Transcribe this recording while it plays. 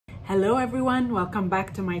Hello everyone, welcome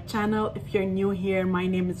back to my channel. If you're new here, my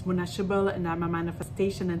name is Irresistible and I'm a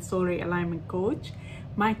manifestation and soul realignment coach.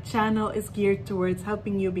 My channel is geared towards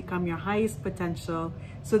helping you become your highest potential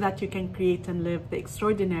so that you can create and live the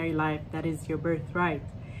extraordinary life that is your birthright.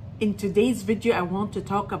 In today's video, I want to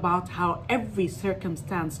talk about how every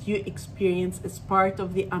circumstance you experience is part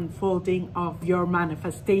of the unfolding of your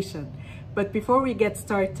manifestation. But before we get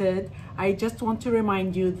started, I just want to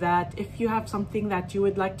remind you that if you have something that you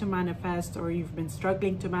would like to manifest, or you've been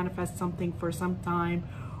struggling to manifest something for some time,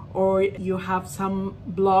 or you have some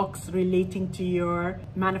blocks relating to your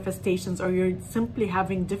manifestations, or you're simply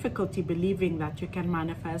having difficulty believing that you can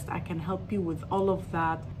manifest, I can help you with all of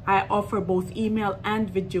that. I offer both email and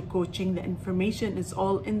video coaching. The information is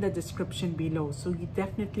all in the description below, so you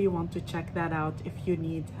definitely want to check that out if you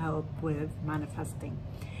need help with manifesting.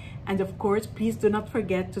 And of course, please do not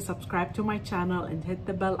forget to subscribe to my channel and hit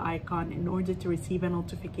the bell icon in order to receive a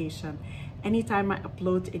notification anytime I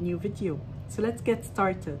upload a new video. So let's get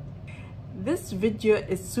started. This video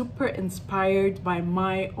is super inspired by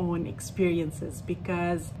my own experiences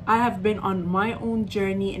because I have been on my own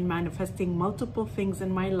journey in manifesting multiple things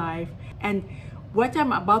in my life, and what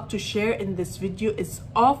I'm about to share in this video is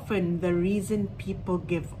often the reason people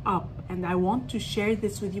give up, and I want to share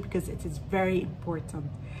this with you because it is very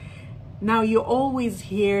important. Now, you always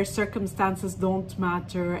hear circumstances don't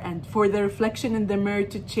matter, and for the reflection in the mirror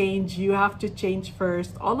to change, you have to change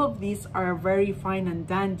first. All of these are very fine and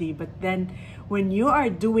dandy, but then when you are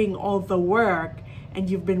doing all the work,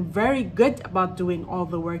 and you've been very good about doing all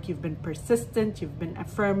the work, you've been persistent, you've been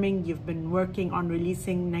affirming, you've been working on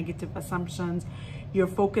releasing negative assumptions, you're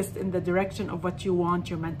focused in the direction of what you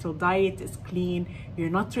want, your mental diet is clean,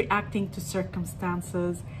 you're not reacting to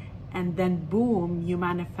circumstances, and then boom, you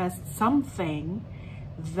manifest something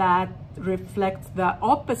that reflects the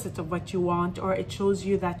opposite of what you want, or it shows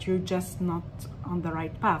you that you're just not on the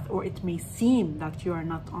right path, or it may seem that you are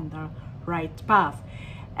not on the right path.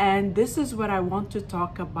 And this is what I want to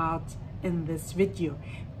talk about in this video,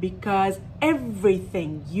 because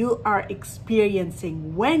everything you are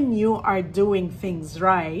experiencing when you are doing things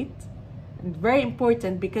right, and very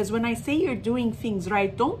important, because when I say you're doing things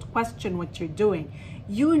right, don't question what you're doing.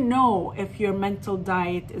 You know if your mental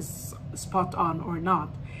diet is spot on or not.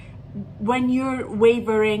 When you're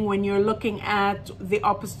wavering, when you're looking at the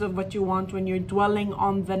opposite of what you want, when you're dwelling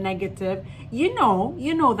on the negative, you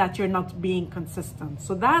know that you're not being consistent.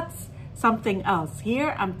 So that's something else.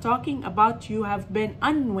 Here I'm talking about you have been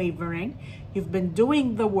unwavering, you've been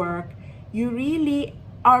doing the work, you really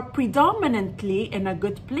are predominantly in a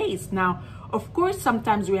good place. Now, of course,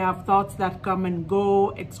 sometimes we have thoughts that come and go.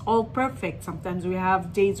 It's all perfect. Sometimes we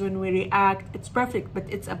have days when we react. It's perfect, but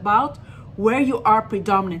it's about where you are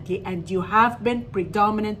predominantly, and you have been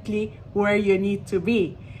predominantly where you need to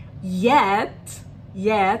be. Yet,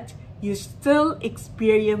 you're still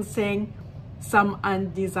experiencing some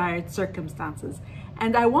undesired circumstances.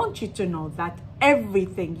 And I want you to know that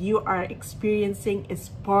everything you are experiencing is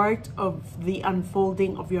part of the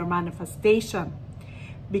unfolding of your manifestation.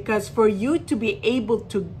 Because for you to be able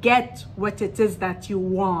to get what it is that you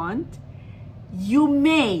want, you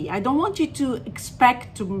may, I don't want you to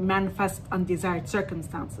expect to manifest undesired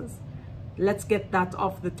circumstances. Let's get that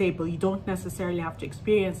off the table. You don't necessarily have to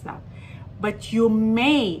experience that. But you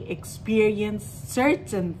may experience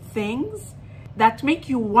certain things that make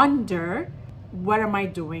you wonder, what am I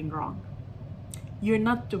doing wrong? You're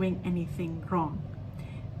not doing anything wrong.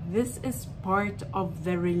 This is part of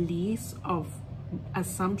the release of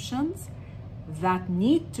assumptions that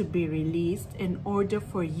need to be released in order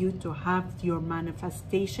for you to have your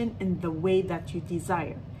manifestation in the way that you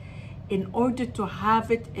desire, in order to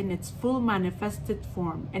have it in its full manifested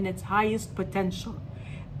form, in its highest potential.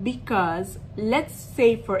 Because let's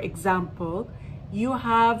say, for example, you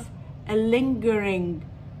have a lingering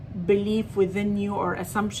belief within you or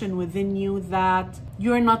assumption within you that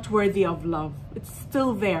you're not worthy of love. It's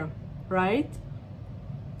still there, right?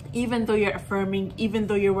 Even though you're affirming, even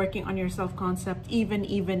though you're working on your self-concept, even.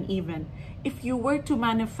 If you were to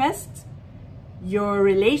manifest your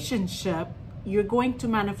relationship, you're going to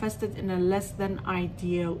manifest it in a less than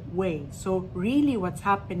ideal way. So really what's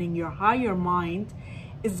happening, your higher mind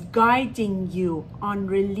is guiding you on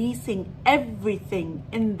releasing everything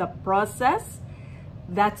in the process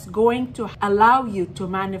that's going to allow you to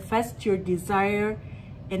manifest your desire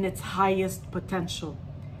in its highest potential.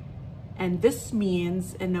 And this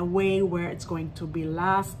means in a way where it's going to be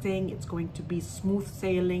lasting, it's going to be smooth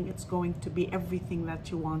sailing, it's going to be everything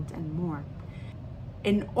that you want and more.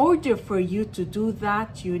 In order for you to do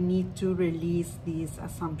that, you need to release these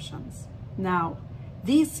assumptions. Now,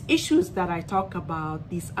 These issues that I talk about,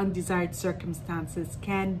 these undesired circumstances,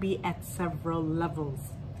 can be at several levels.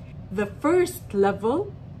 The first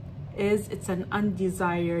level is it's an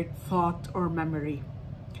undesired thought or memory.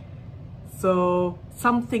 So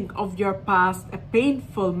something of your past, a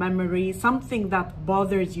painful memory, something that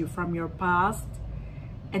bothers you from your past,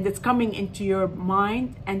 and it's coming into your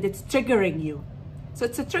mind and it's triggering you. So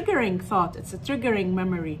it's a triggering thought, it's a triggering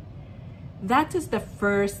memory. That is the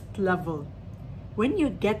first level. When you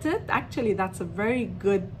get it, actually that's a very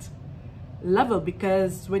good level,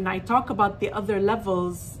 because when I talk about the other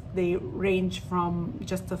levels, they range from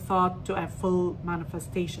just a thought to a full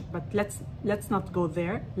manifestation. But let's not go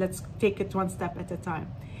there. Let's take it one step at a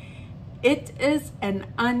time. It is an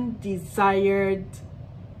undesired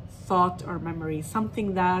thought or memory,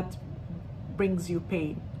 something that brings you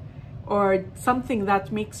pain, or something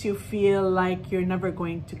that makes you feel like you're never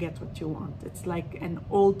going to get what you want. It's like an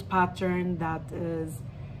old pattern that is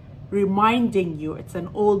reminding you. It's an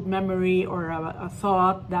old memory or a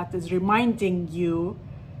thought that is reminding you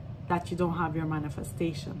that you don't have your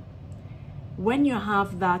manifestation. When you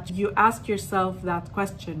have that, you ask yourself that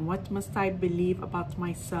question: what must I believe about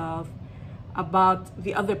myself, about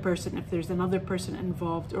the other person, if there's another person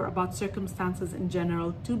involved, or about circumstances in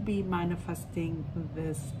general, to be manifesting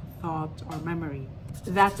this thought or memory?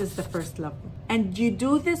 That is the first level. And you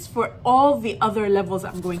do this for all the other levels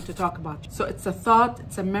I'm going to talk about. So it's a thought,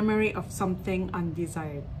 it's a memory of something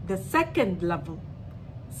undesired. The second level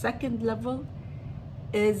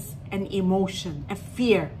is an emotion, a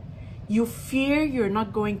fear. You fear you're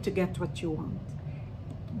not going to get what you want.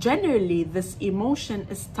 Generally, this emotion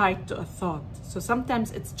is tied to a thought. So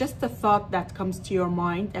sometimes it's just a thought that comes to your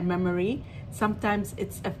mind, a memory. Sometimes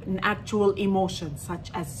it's an actual emotion,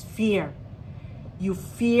 such as fear. You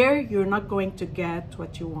fear you're not going to get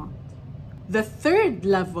what you want. The third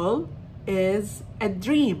level is a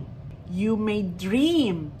dream. You may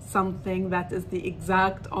dream something that is the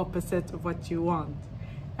exact opposite of what you want.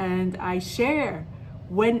 And I share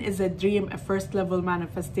when is a dream a first level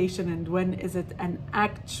manifestation and when is it an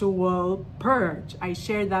actual purge. I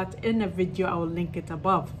share that in a video. I will link it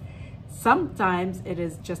above. Sometimes it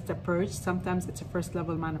is just a purge, sometimes it's a first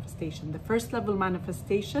level manifestation. The first level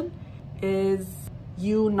manifestation is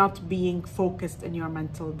you not being focused in your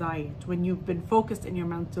mental diet. When you've been focused in your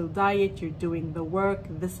mental diet, you're doing the work.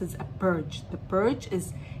 This is a purge. The purge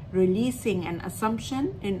is releasing an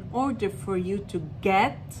assumption in order for you to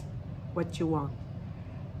get what you want.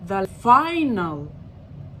 The final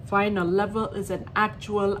level is an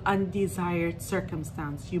actual undesired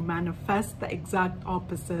circumstance. You manifest the exact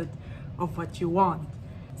opposite of what you want.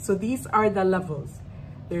 So these are the levels.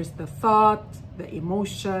 There's the thought, the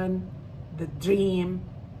emotion, the dream,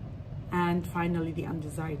 and finally the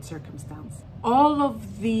undesired circumstance. All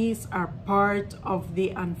of these are part of the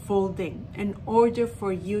unfolding in order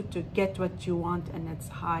for you to get what you want in its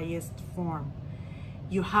highest form.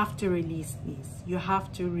 You have to release these. You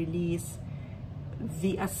have to release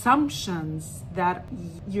the assumptions that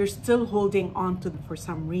you're still holding on to for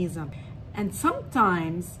some reason. And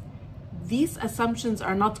sometimes these assumptions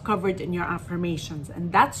are not covered in your affirmations,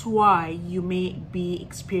 and that's why you may be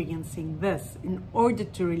experiencing this in order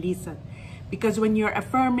to release it. Because when you're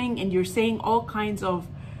affirming and you're saying all kinds of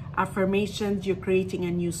affirmations, you're creating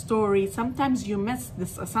a new story, sometimes you miss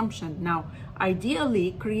this assumption. Now,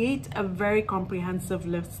 ideally, create a very comprehensive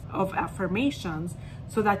list of affirmations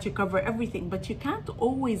so that you cover everything, but you can't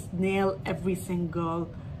always nail every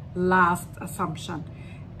single last assumption.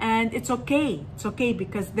 And it's okay. It's okay,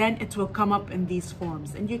 because then it will come up in these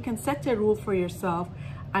forms. And you can set a rule for yourself.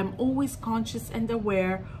 I'm always conscious and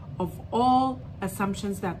aware of all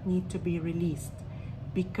assumptions that need to be released.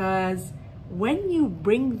 Because when you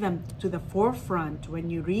bring them to the forefront, when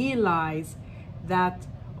you realize that,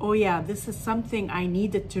 oh yeah, this is something I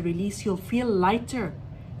needed to release, you'll feel lighter.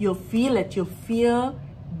 You'll feel it. You'll feel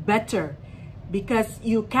better. Because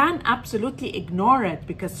you can absolutely ignore it,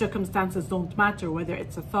 because circumstances don't matter, whether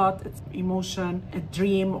it's a thought, it's emotion, a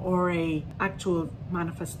dream, or a actual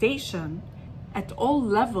manifestation. At all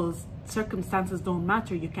levels, circumstances don't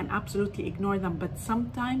matter. You can absolutely ignore them, but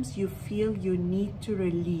sometimes you feel you need to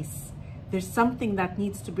release. There's something that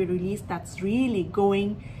needs to be released that's really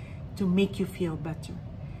going to make you feel better.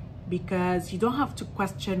 Because you don't have to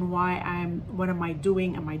question what am I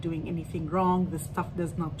doing? Am I doing anything wrong? This stuff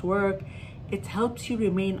does not work. It helps you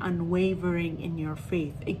remain unwavering in your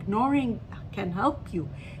faith. Ignoring can help you,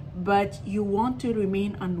 but you want to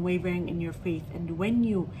remain unwavering in your faith. And when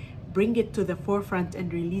you bring it to the forefront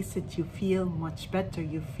and release it, you feel much better.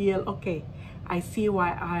 You feel, okay, I see why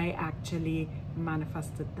I actually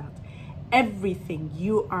manifested that. Everything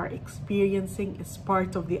you are experiencing is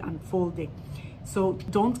part of the unfolding. So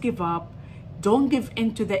don't give up. Don't give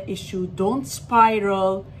in to the issue. Don't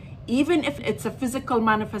spiral. Even if it's a physical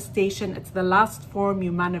manifestation, it's the last form,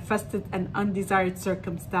 you manifested an undesired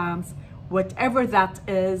circumstance, whatever that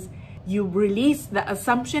is, you release the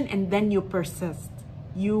assumption and then you persist.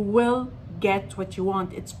 You will get what you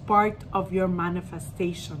want. It's part of your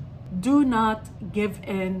manifestation. Do not give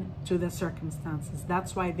in to the circumstances.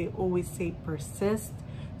 That's why they always say persist.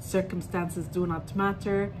 Circumstances do not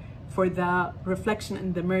matter. For the reflection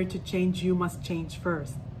in the mirror to change, you must change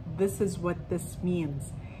first. This is what this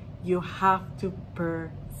means. You have to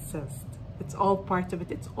persist. It's all part of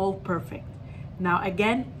it. It's all perfect. Now,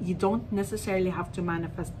 again, you don't necessarily have to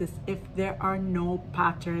manifest this if there are no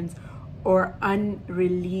patterns or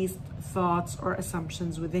unreleased thoughts or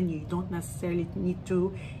assumptions within you. You don't necessarily need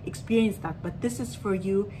to experience that. But this is for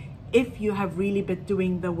you if you have really been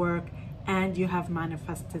doing the work and you have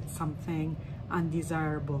manifested something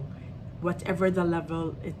undesirable, whatever the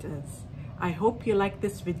level it is. I hope you liked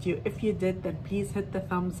this video. If you did, then please hit the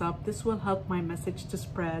thumbs up. This will help my message to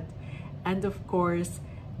spread. And of course,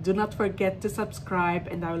 do not forget to subscribe,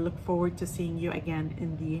 and I will look forward to seeing you again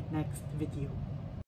in the next video.